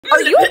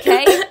Are you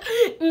okay?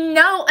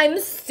 No, I'm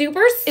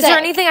super sick. Is there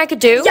anything I could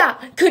do? Yeah,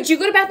 could you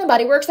go to Bath &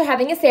 Body Works? They're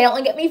having a sale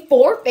and get me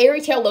 4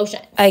 fairy tale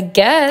lotions. I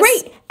guess.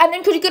 Great. And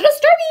then could you go to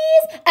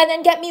Sturgis and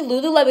then get me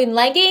Lululemon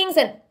leggings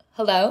and...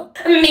 Hello?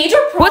 Major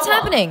problem. What's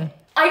happening?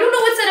 I don't know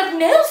what set of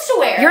nails to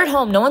wear. You're at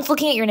home. No one's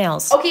looking at your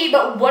nails. Okay,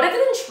 but what if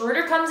an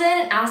intruder comes in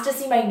and asks to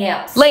see my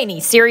nails? Lainey,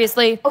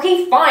 seriously?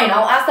 Okay, fine.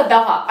 I'll ask the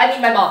bellhop. I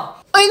mean, my mom.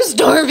 I'm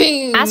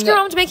starving. Ask your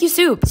mom to make you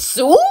soup.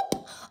 Soup?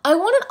 I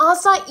want an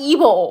acai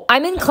bowl.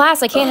 I'm in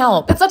class. I can't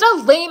help. It's such a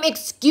lame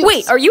excuse.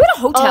 Wait, are you at a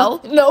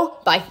hotel? No.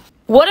 Bye.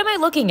 What am I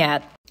looking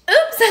at?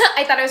 Oops,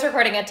 I thought I was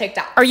recording a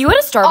TikTok. Are you at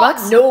a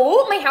Starbucks?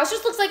 No, my house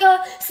just looks like a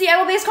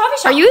Seattle-based coffee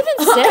shop. Are you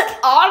even sick?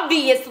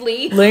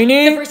 Obviously.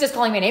 Lainey? The priest is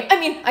calling my name. I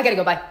mean, I gotta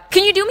go, bye.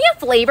 Can you do me a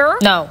flavor?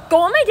 No. Go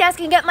on my desk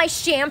and get my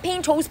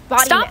champagne toast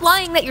body Stop mist.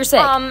 lying that you're sick.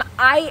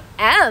 I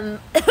am.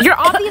 You're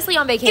obviously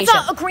on vacation.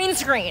 It's a green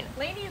screen.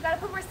 Lainey, you gotta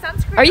put more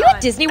sunscreen Are you on.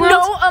 at Disney World?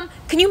 No,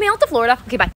 can you mail it to Florida? Okay, bye.